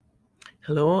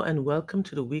Hello and welcome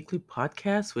to the weekly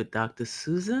podcast with Dr.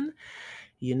 Susan.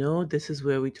 This is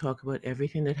where we talk about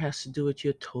everything that has to do with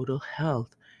your total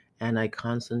health. And I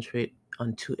concentrate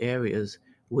on two areas: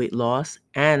 weight loss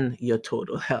and your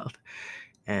total health,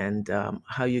 and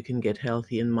how you can get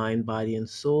healthy in mind, body, and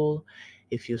soul.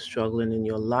 If you're struggling in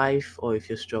your life or if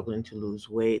you're struggling to lose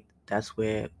weight, that's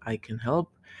where I can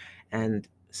help. And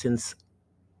since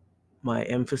my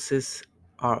emphasis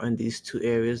are on these two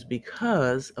areas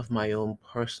because of my own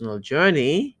personal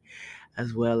journey,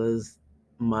 as well as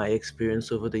my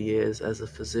experience over the years as a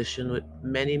physician with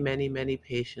many, many, many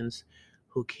patients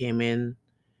who came in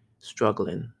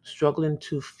struggling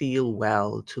to feel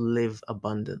well, to live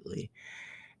abundantly.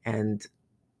 And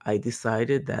I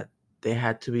decided that there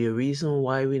had to be a reason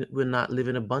why we're not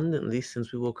living abundantly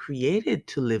since we were created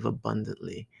to live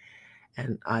abundantly.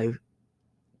 And I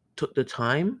took the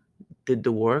time, did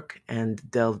the work, and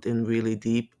delved in really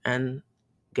deep. And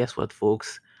guess what,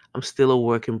 folks? I'm still a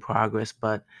work in progress,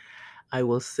 but I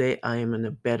will say I am in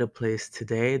a better place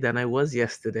today than I was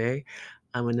yesterday.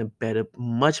 I'm in a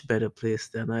much better place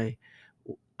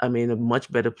I'm in a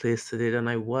much better place today than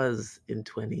I was in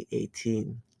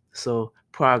 2018. So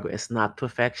progress, not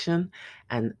perfection.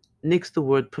 And nix the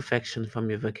word perfection from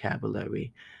your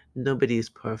vocabulary. Nobody is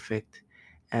perfect.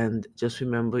 And just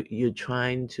remember, you're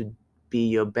trying to be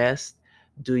your best,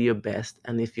 do your best.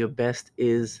 And if your best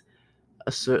is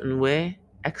a certain way,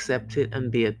 accept it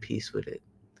and be at peace with it.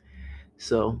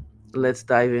 So let's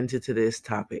dive into today's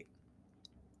topic.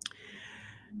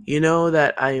 You know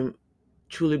that I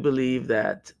truly believe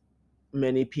that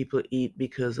many people eat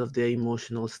because of their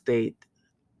emotional state.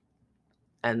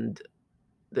 And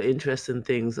the interesting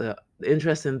thing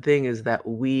is that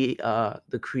we are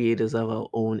the creators of our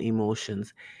own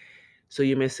emotions. So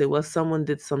you may say, well, someone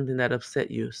did something that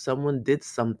upset you. Someone did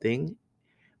something,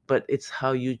 but it's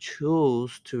how you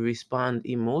chose to respond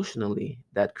emotionally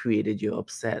that created your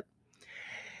upset.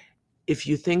 If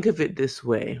you think of it this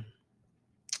way,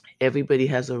 everybody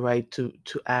has a right to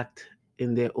act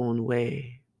in their own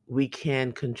way. We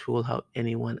can't control how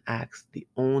anyone acts. The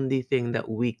only thing that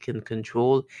we can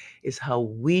control is how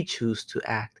we choose to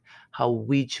act, how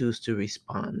we choose to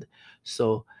respond.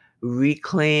 So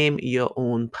reclaim your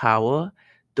own power.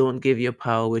 Don't give your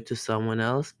power away to someone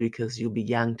else because you'll be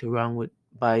yanked around with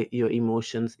by your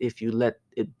emotions if you let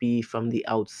it be from the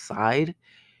outside.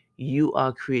 You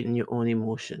are creating your own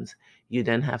emotions. You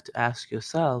then have to ask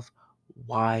yourself,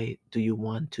 why do you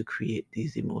want to create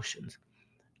these emotions?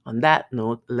 On that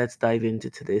note, let's dive into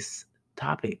today's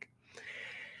topic.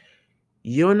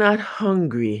 You're not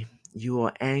hungry, you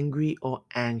are angry or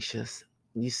anxious.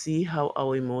 You see how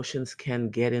our emotions can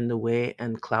get in the way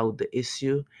and cloud the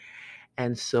issue?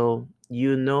 And so,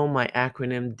 my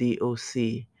acronym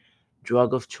DOC,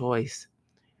 drug of choice.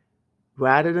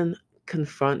 Rather than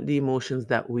confront the emotions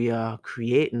that we are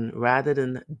creating, rather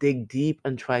than dig deep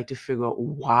and try to figure out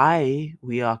why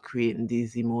we are creating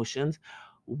these emotions,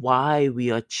 why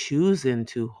we are choosing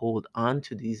to hold on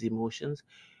to these emotions,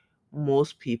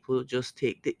 most people just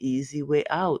take the easy way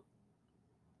out.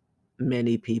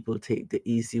 Many people take the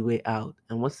easy way out.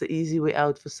 And what's the easy way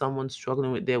out for someone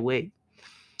struggling with their weight?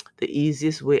 The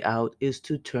easiest way out is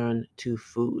to turn to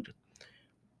food.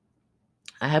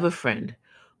 I have a friend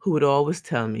who would always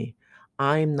tell me,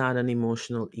 I'm not an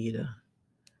emotional eater.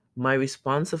 My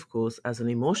response, of course, as an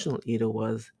emotional eater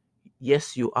was,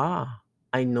 yes, you are.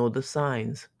 I know the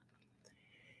signs.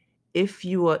 If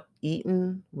you are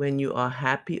eating when you are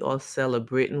happy or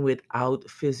celebrating without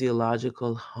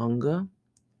physiological hunger,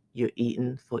 you're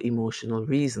eating for emotional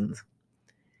reasons.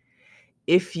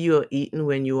 If you're eating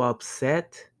when you are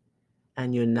upset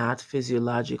and you're not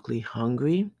physiologically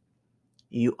hungry,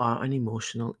 you are an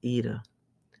emotional eater.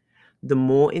 The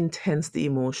more intense the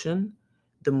emotion,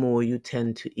 the more you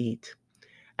tend to eat.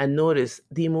 And notice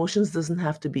the emotions doesn't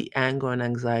have to be anger and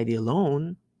anxiety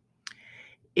alone.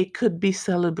 It could be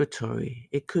celebratory,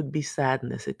 it could be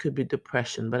sadness, it could be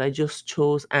depression, but I just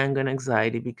chose anger and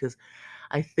anxiety because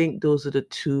I think those are the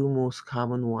two most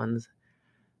common ones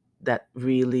that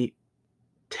really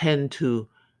tend to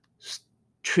s-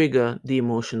 trigger the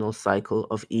emotional cycle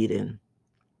of eating.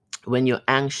 When you're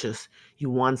anxious, you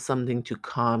want something to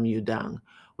calm you down.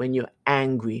 When you're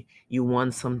angry, you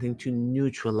want something to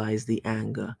neutralize the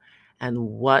anger. And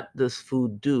what does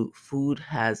food do? Food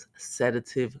has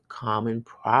sedative, calming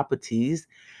properties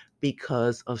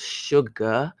because of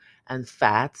sugar and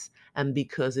fats, and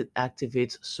because it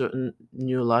activates certain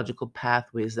neurological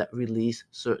pathways that release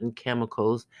certain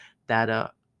chemicals that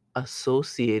are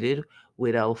associated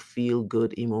with our feel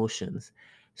good emotions.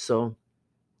 So,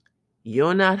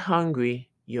 you're not hungry,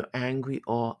 you're angry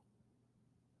or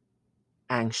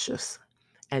anxious.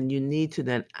 And you need to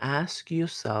then ask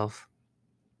yourself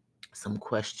some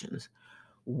questions.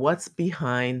 What's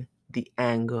behind the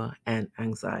anger and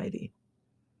anxiety?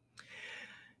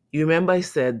 You remember I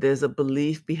said there's a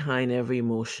belief behind every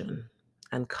emotion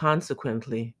and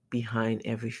consequently behind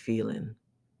every feeling.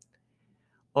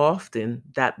 Often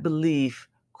that belief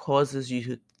causes you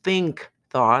to think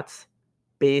thoughts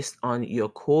based on your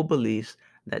core beliefs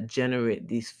that generate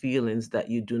these feelings that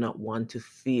you do not want to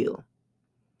feel.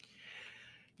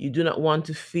 You do not want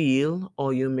to feel,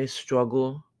 or you may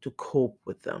struggle to cope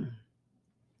with them.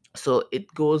 So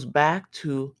it goes back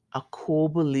to a core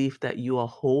belief that you are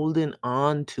holding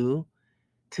on to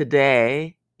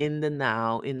today, in the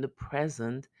now, in the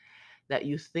present, that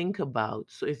you think about.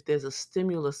 So if there's a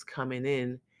stimulus coming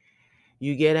in,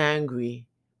 you get angry,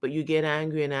 but you get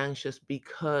angry and anxious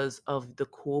because of the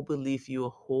core belief you're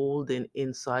holding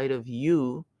inside of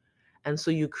you. And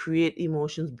so you create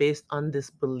emotions based on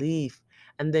this belief.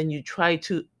 And then you try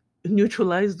to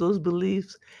neutralize those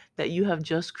beliefs that you have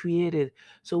just created.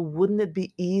 So wouldn't it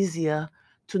be easier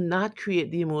to not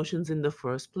create the emotions in the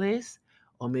first place?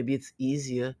 Or maybe it's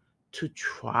easier to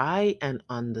try and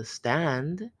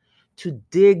understand, to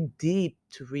dig deep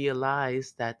to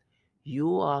realize that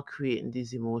you are creating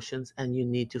these emotions and you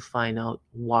need to find out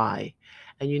why.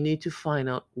 And you need to find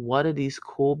out what are these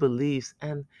core beliefs.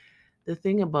 And the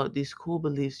thing about these core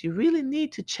beliefs, you really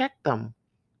need to check them.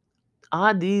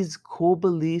 Are these core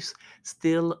beliefs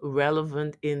still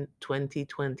relevant in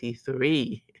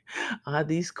 2023? Are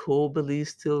these core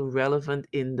beliefs still relevant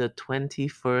in the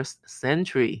 21st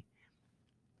century?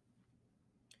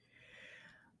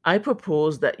 I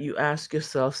propose that you ask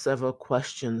yourself several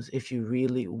questions if you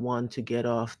really want to get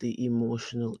off the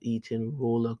emotional eating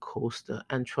roller coaster.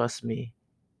 And trust me,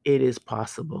 it is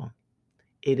possible.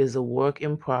 It is a work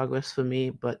in progress for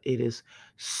me, but it is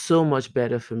so much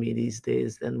better for me these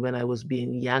days than when I was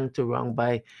being yanked around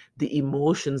by the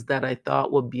emotions that I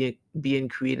thought were being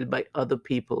created by other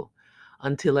people,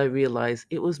 until I realized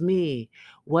it was me.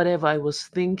 Whatever I was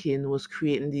thinking was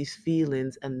creating these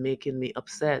feelings and making me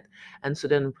upset. And so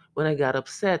then when I got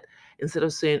upset, instead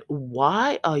of saying,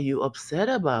 "Why are you upset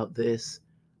about this?"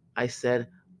 I said,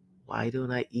 why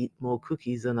don't I eat more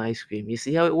cookies and ice cream? You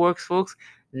see how it works, folks?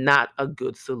 Not a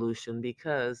good solution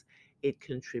because it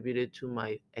contributed to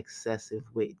my excessive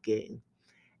weight gain.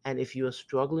 And if you are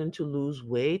struggling to lose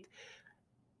weight,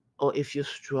 or if you're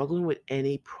struggling with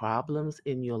any problems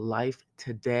in your life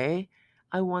today,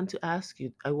 I want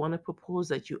to propose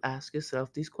that you ask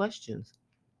yourself these questions.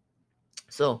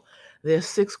 So, there's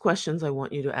 6 questions I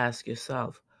want you to ask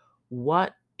yourself.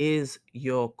 What is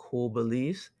your core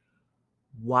beliefs?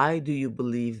 Why do you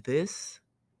believe this?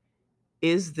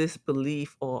 Is this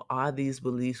belief or are these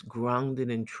beliefs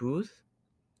grounded in truth?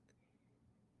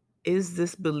 Is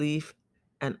this belief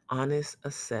an honest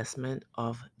assessment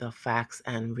of the facts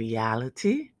and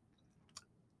reality?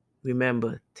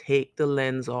 Remember, take the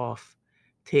lens off,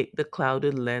 take the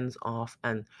clouded lens off,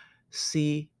 and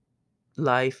see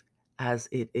life as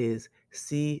it is.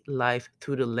 See life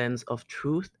through the lens of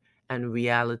truth and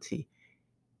reality.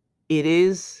 It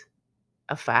is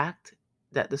a fact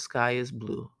that the sky is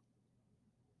blue.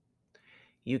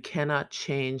 You cannot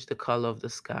change the color of the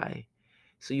sky.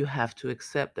 So you have to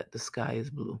accept that the sky is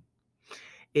blue.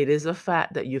 It is a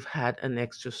fact that you've had an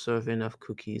extra serving of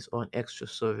cookies or an extra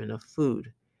serving of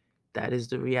food. That is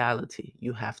the reality.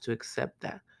 You have to accept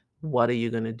that. What are you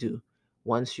going to do?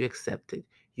 Once you accept it,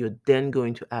 you're then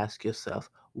going to ask yourself,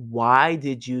 why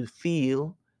did you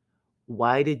think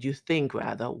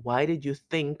rather, why did you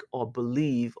think or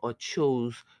believe or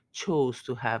chose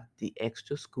to have the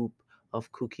extra scoop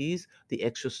of cookies, the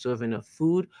extra serving of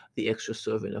food, the extra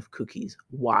serving of cookies?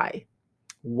 Why?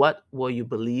 What were you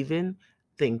believing,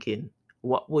 thinking?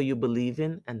 What were you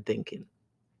believing and thinking?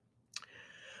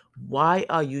 Why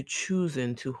are you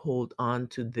choosing to hold on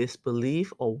to this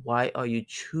belief, or why are you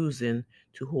choosing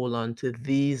to hold on to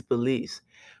these beliefs?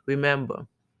 Remember,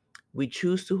 we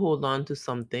choose to hold on to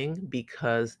something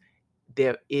because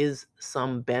there is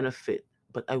some benefit,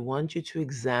 but I want you to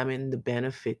examine the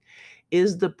benefit.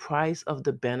 Is the price of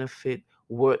the benefit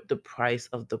worth the price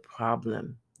of the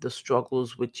problem? The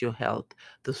struggles with your health,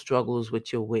 the struggles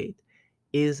with your weight.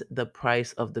 Is the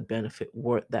price of the benefit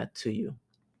worth that to you?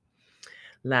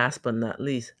 Last but not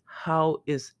least, how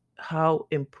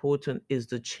important is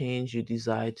the change you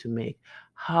desire to make?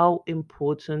 How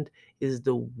important is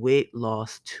the weight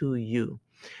loss to you?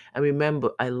 And remember,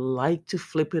 I like to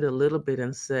flip it a little bit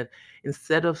and said,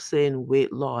 instead of saying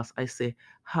weight loss, I say,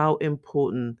 how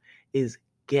important is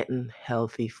getting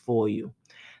healthy for you?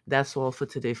 That's all for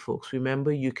today, folks.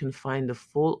 Remember, you can find the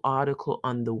full article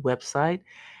on the website,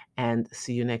 and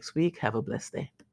see you next week. Have a blessed day.